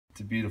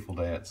a beautiful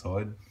day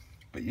outside,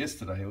 but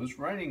yesterday it was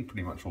raining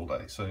pretty much all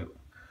day, so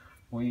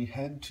we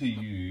had to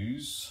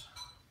use,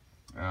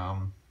 there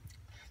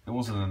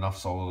wasn't enough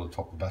solar to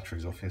top the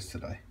batteries off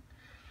yesterday.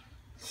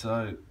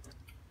 So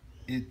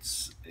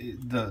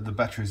the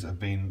batteries have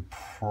been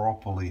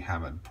properly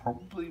hammered,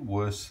 probably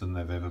worse than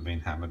they've ever been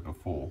hammered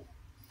before.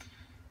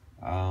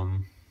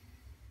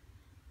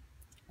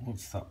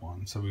 What's that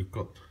one? So we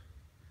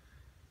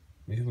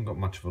haven't got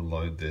much of a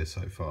load there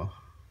so far.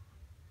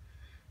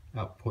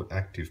 Output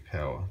active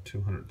power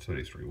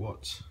 233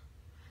 watts.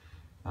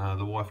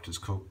 The wife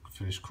just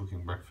finished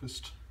cooking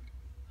breakfast.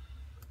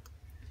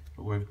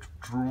 But we've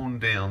drawn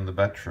down the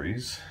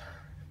batteries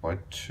by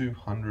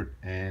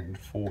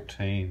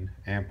 214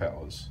 amp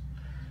hours,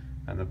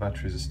 and the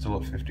batteries are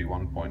still at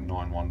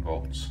 51.91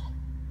 volts.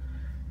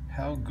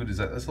 How good is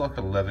that? That's like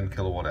 11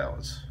 kilowatt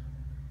hours.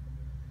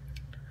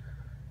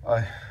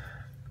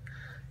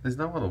 There's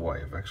no other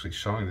way of actually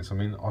showing this. I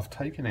mean, I've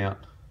taken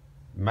out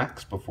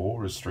max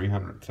before is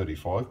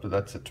 335, but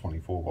that's at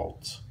 24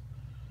 volts.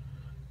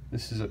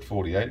 This is at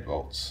 48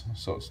 volts,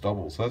 so it's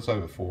double. So that's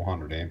over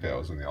 400 amp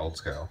hours in the old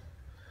scale.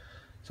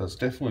 So it's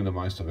definitely the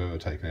most I've ever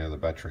taken out of the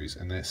batteries,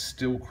 and they're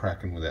still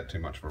cracking without too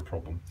much of a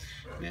problem.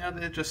 Now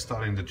they're just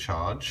starting to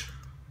charge,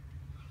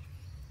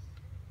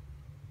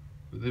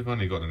 but they've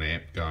only got an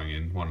amp going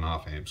in,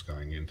 1.5 amps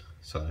going in,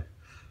 so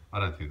I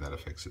don't think that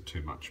affects it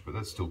too much, but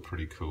that's still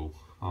pretty cool.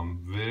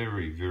 I'm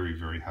very, very,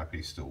 very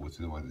happy still with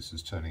the way this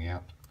is turning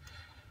out.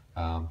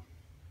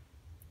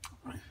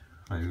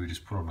 Maybe we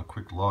just put on a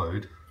quick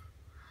load.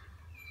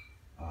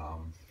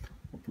 I'll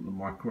put the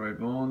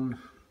microwave on.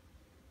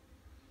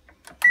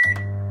 Put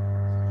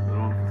it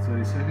on for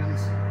 30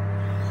 seconds.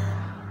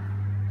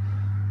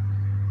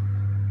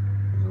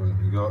 And then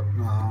we've got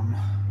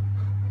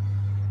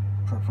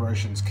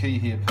preparation's key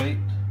here, Pete.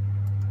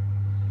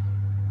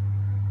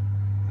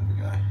 There we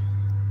go.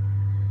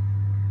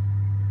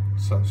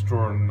 So it's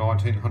drawing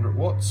 1900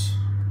 watts.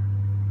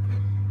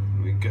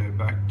 We go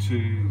back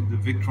to the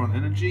Victron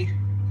Energy.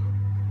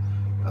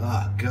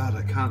 Ah, God,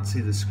 I can't see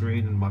the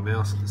screen and my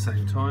mouse at the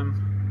same time.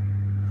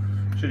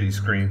 Shitty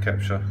screen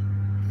capture.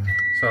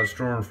 So it's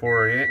drawing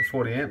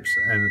 40 amps,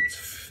 and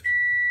it's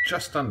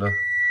just under.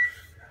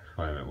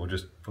 Wait a minute, we'll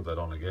just put that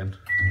on again.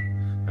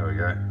 There we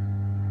go.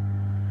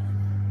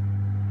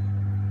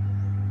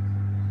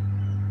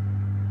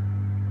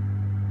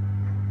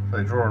 So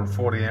they're drawing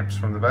 40 amps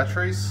from the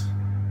batteries,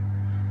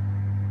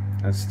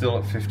 and still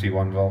at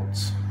 51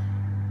 volts.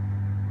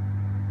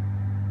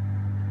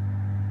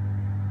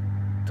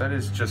 That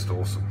is just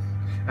awesome.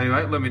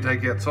 Anyway, let me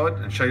take you outside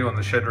and show you on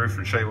the shed roof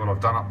and show you what I've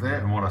done up there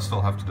and what I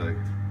still have to do.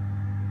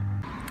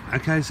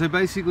 Okay, so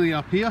basically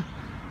up here,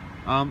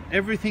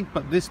 everything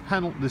but this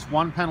panel, this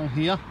one panel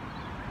here,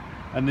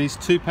 and these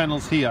two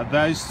panels here,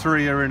 those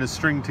three are in a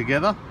string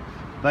together.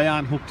 They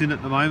aren't hooked in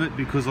at the moment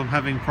because I'm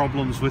having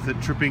problems with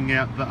it tripping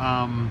out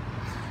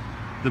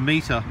the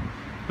meter.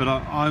 But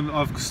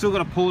I've still got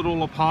to pull it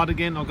all apart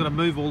again. I've got to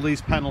move all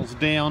these panels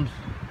down.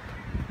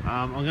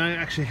 I'm going to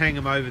actually hang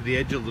them over the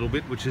edge a little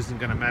bit, which isn't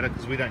going to matter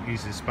because we don't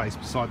use this space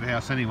beside the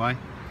house anyway.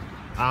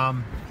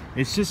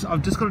 It's just,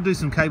 I've just got to do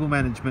some cable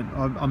management.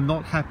 I'm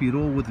not happy at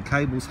all with the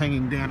cables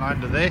hanging down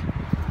under there.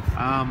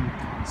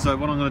 So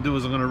what I'm going to do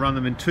is I'm going to run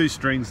them in two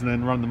strings and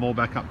then run them all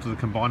back up to the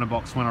combiner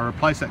box. When I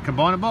replace that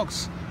combiner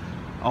box,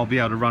 I'll be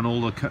able to run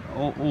all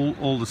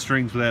the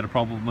strings without a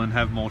problem and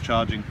have more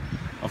charging.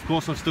 Of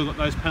course, I've still got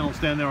those panels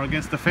down there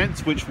against the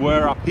fence, which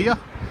were up here.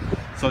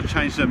 So I've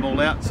changed them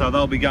all out, so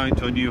they'll be going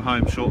to a new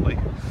home shortly.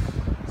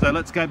 So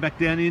let's go back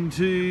down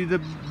into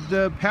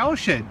the power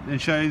shed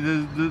and show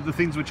you the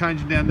things we're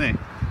changing down there.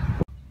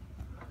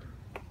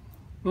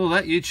 Well,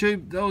 that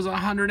YouTube, that was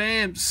 100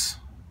 amps.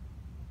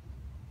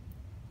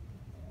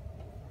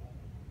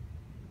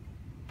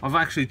 I've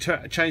actually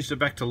changed it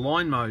back to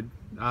line mode.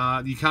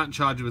 You can't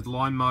charge it with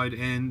line mode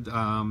and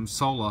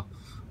solar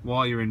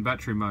while you're in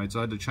battery mode, so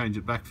I had to change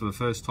it back for the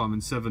first time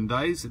in 7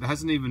 days. It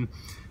hasn't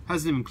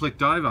even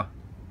clicked over.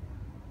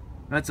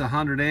 That's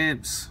 100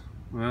 amps.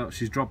 Well,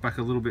 she's dropped back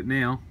a little bit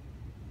now,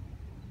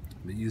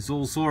 but you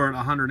all saw it,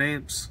 100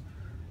 amps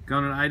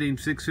going at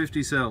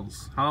 18650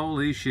 cells.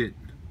 Holy shit.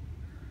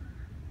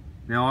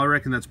 Now I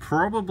reckon that's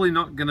probably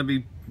not going to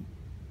be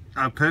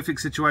a perfect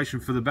situation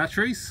for the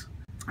batteries.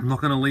 I'm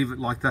not going to leave it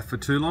like that for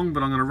too long,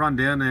 but I'm going to run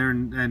down there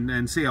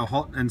and see how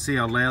hot and see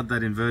how loud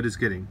that inverter's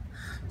getting.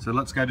 So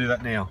let's go do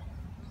that now.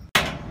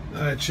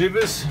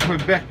 Tubers, we're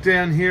back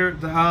down here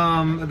at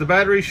the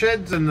battery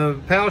sheds and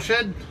the power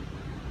shed.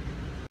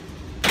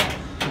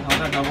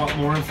 I don't know what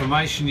more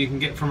information you can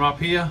get from up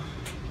here,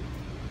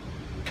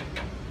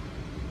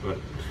 but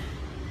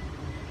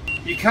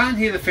you can't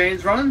hear the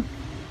fans running.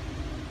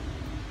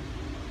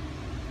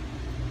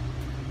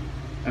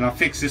 And I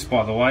fixed this,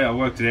 by the way. I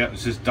worked it out. It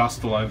was just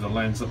dust all over the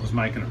lens that was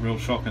making it real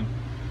shocking.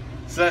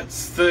 So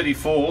that's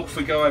 34. If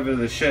we go over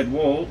the shed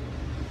wall,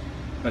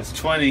 that's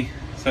 20.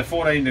 So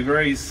 14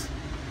 degrees.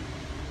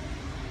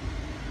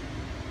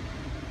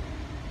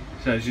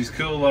 So she's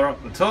cooler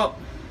up the top.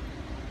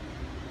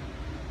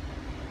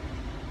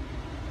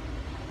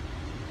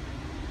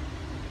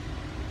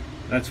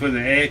 That's where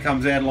the air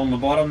comes out along the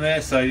bottom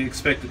there, so you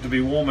expect it to be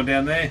warmer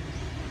down there,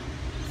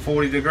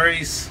 40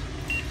 degrees.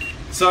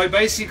 So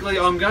basically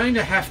I'm going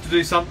to have to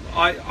do something.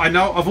 I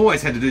know I've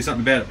always had to do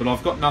something about it, but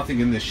I've got nothing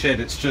in this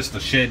shed. It's just a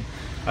shed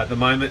at the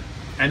moment.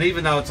 And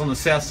even though it's on the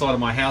south side of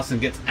my house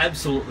and gets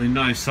absolutely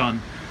no sun,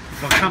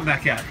 if I come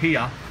back out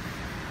here,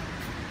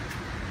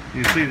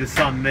 you see the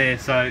sun there,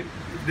 so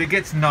there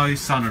gets no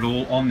sun at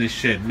all on this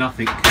shed,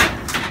 nothing.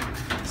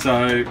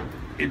 So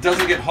it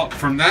doesn't get hot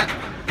from that,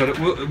 but it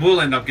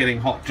will end up getting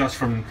hot just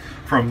from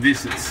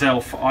this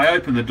itself. I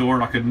opened the door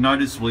and I could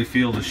noticeably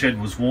feel the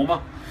shed was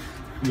warmer,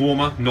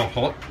 not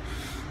hot.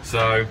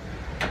 So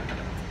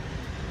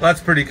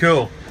that's pretty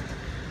cool.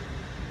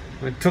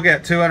 We took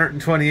out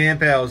 220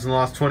 amp hours in the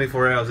last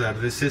 24 hours out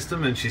of this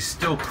system, and she's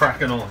still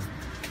cracking on.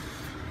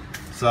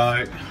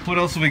 So what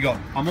else have we got?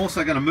 I'm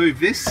also going to move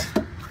this.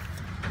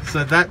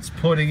 So that's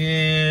putting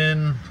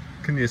in,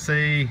 can you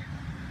see? You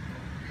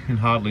can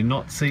hardly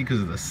not see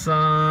because of the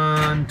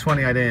sun.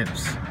 28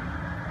 amps.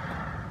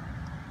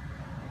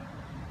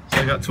 So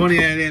we've got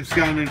 28 amps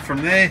going in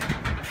from there.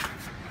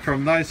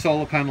 From those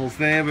solar panels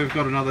there, we've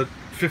got another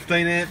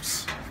 15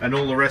 amps, and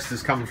all the rest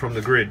is coming from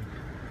the grid.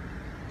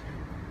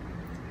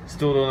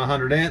 Still doing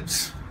 100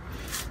 amps.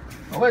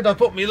 Oh, where'd I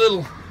put me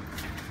little?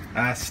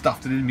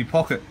 Stuffed it in my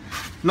pocket.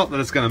 Not that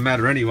it's going to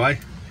matter anyway,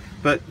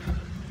 but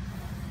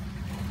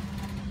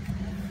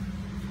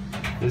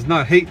there's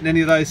no heat in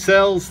any of those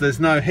cells. There's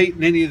no heat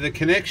in any of the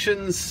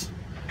connections.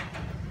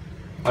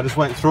 I just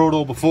went through it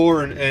all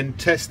before and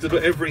tested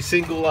every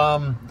single.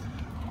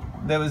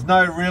 There was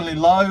no really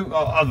low,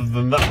 other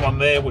than that one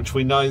there, which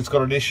we know has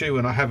got an issue,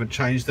 and I haven't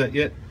changed that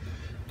yet.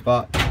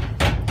 But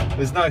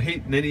there's no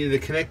heat in any of the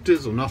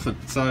connectors or nothing.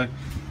 So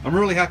I'm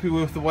really happy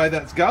with the way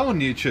that's going,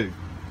 YouTube.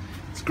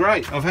 It's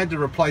great. I've had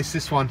to replace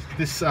this one.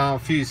 This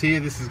fuse here,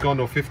 this has gone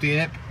to a 50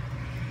 amp.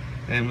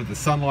 And with the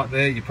sunlight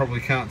there, you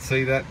probably can't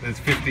see that. There's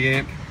 50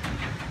 amp.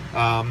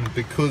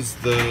 Because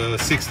the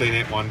 16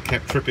 amp one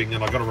kept tripping,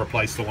 and I got to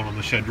replace the one on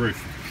the shed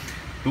roof.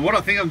 But what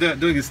I think I'm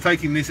doing is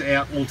taking this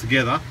out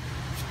altogether,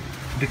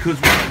 because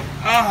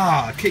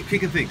keep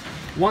kicking things.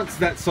 Once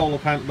that solar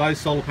panel, those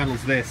solar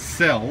panels there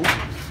sell,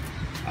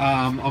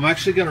 I'm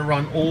actually going to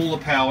run all the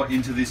power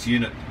into this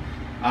unit,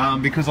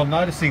 because I'm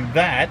noticing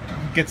that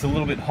gets a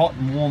little bit hot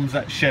and warms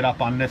that shed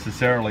up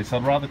unnecessarily. So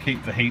I'd rather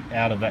keep the heat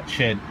out of that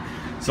shed.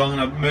 So I'm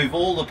going to move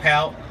all the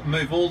power,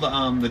 move all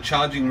the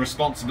charging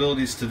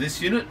responsibilities to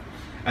this unit,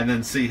 and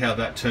then see how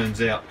that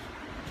turns out.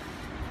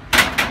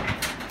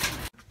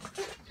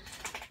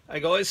 Hey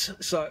guys,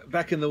 so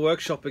back in the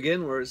workshop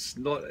again, where it's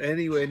not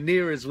anywhere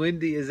near as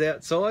windy as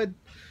outside.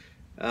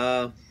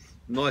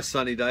 Nice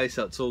sunny day,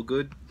 so it's all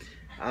good.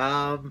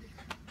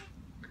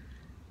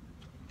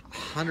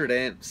 100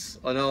 amps.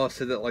 I know I've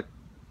said that like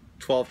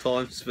 12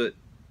 times, but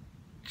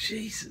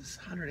Jesus,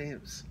 100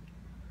 amps.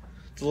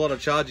 It's a lot of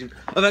charging.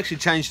 I've actually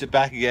changed it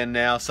back again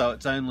now, so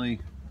it's only,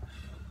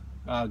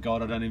 oh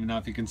God, I don't even know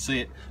if you can see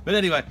it. But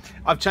anyway,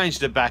 I've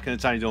changed it back and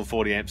it's only doing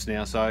 40 amps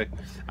now. So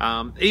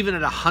even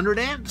at 100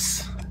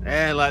 amps,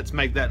 and let's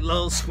make that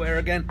little square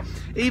again.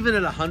 Even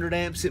at 100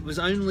 amps, it was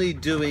only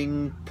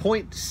doing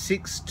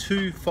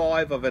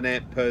 0.625 of an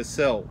amp per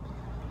cell.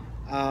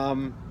 I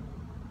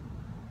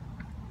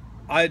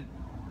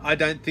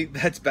don't think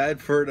that's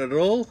bad for it at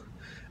all.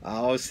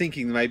 I was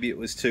thinking maybe it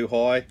was too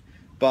high,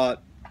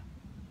 but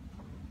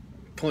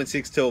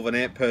 0.62 of an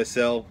amp per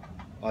cell,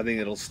 I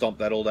think it'll stomp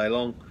that all day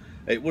long.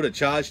 It would have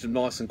charged them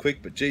nice and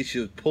quick, but gee, she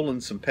was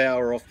pulling some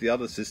power off the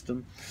other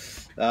system,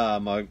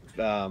 my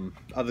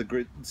other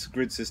grid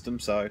system.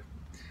 So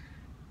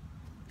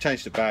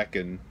changed it back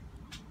and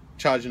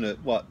charging it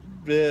what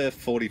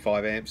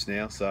 45 amps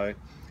now. So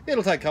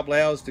it'll take a couple of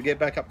hours to get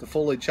back up to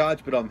fully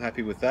charged, but I'm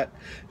happy with that.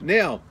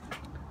 Now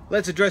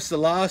let's address the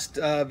last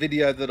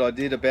video that I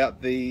did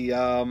about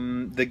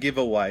the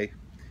giveaway.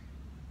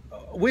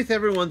 With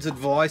everyone's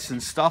advice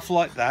and stuff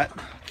like that,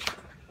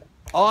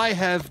 I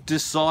have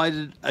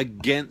decided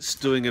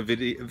against doing a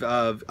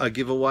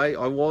giveaway.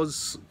 I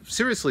was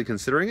seriously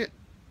considering it.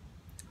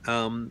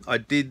 I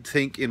did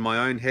think in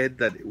my own head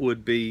that it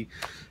would be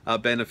a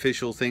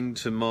beneficial thing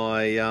to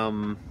my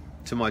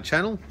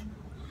channel,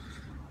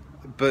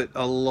 but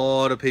a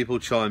lot of people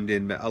chimed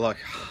in, like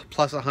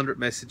plus 100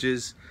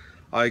 messages.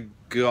 I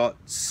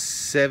got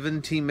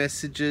 70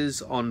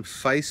 messages on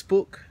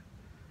Facebook.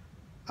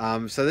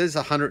 So there's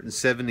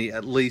 170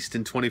 at least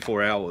in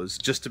 24 hours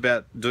just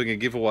about doing a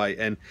giveaway.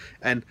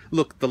 And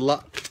look,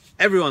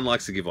 everyone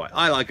likes a giveaway.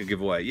 I like a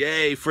giveaway.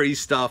 Yay, free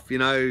stuff, you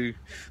know,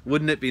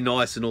 wouldn't it be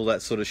nice and all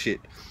that sort of shit.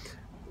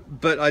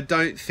 But I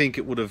don't think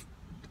it would have,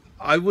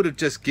 I would have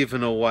just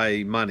given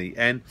away money.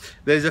 And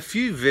there's a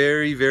few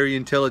very, very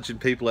intelligent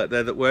people out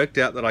there that worked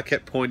out that I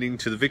kept pointing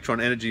to the Victron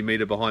energy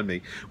meter behind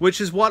me, which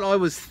is what I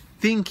was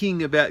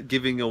thinking about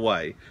giving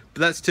away.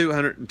 But that's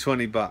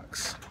 220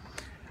 bucks.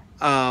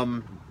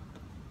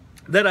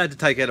 That I had to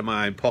take out of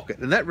my own pocket,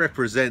 and that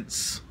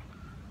represents,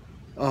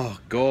 oh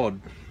God,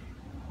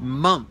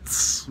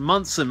 months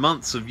and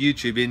months of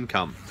YouTube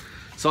income.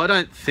 So I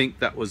don't think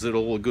that was at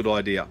all a good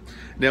idea.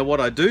 Now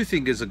what I do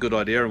think is a good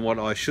idea, and what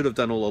I should have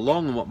done all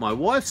along, and what my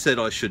wife said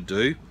I should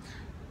do,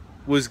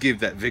 was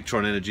give that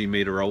Victron energy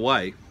meter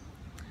away.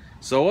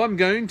 So I'm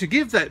going to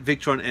give that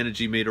Victron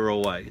energy meter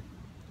away.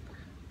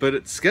 But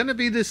it's going to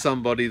be to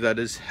somebody that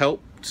has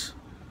helped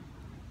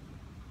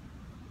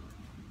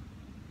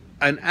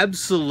an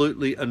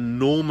absolutely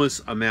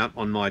enormous amount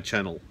on my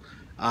channel.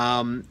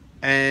 And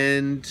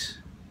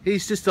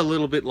he's just a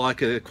little bit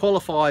like a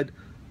qualified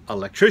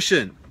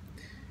electrician.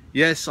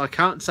 Yes, I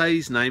can't say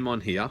his name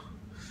on here,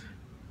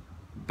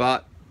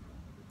 but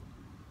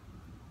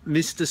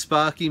Mr.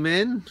 Sparky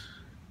Man,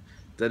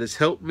 that has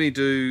helped me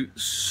do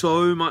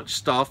so much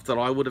stuff that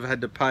I would have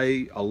had to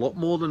pay a lot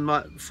more than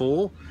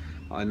for.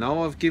 I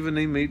know I've given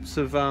him heaps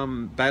of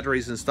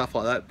batteries and stuff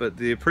like that, but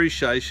the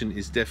appreciation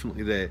is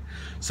definitely there.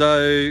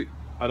 So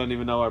I don't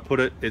even know where I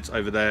put it. It's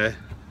over there.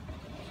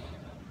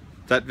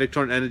 That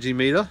Victron energy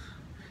meter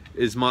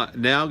is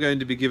now going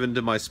to be given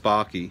to my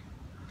Sparky,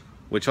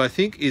 which I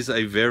think is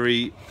a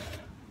very,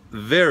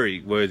 very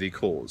worthy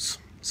cause.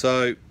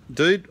 So,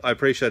 dude, I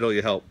appreciate all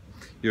your help.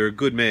 You're a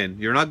good man.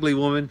 You're an ugly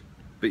woman,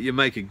 but you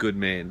make a good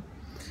man.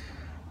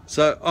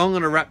 So I'm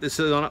going to wrap this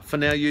on up for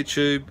now,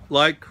 YouTube.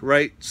 Like,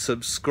 rate,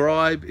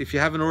 subscribe. If you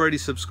haven't already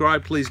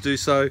subscribed, please do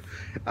so.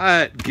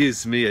 It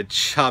gives me a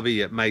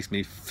chubby. It makes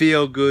me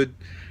feel good.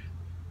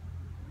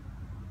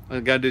 I'm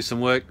going to go do some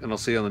work, and I'll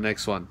see you on the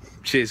next one.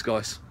 Cheers,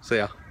 guys. See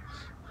ya.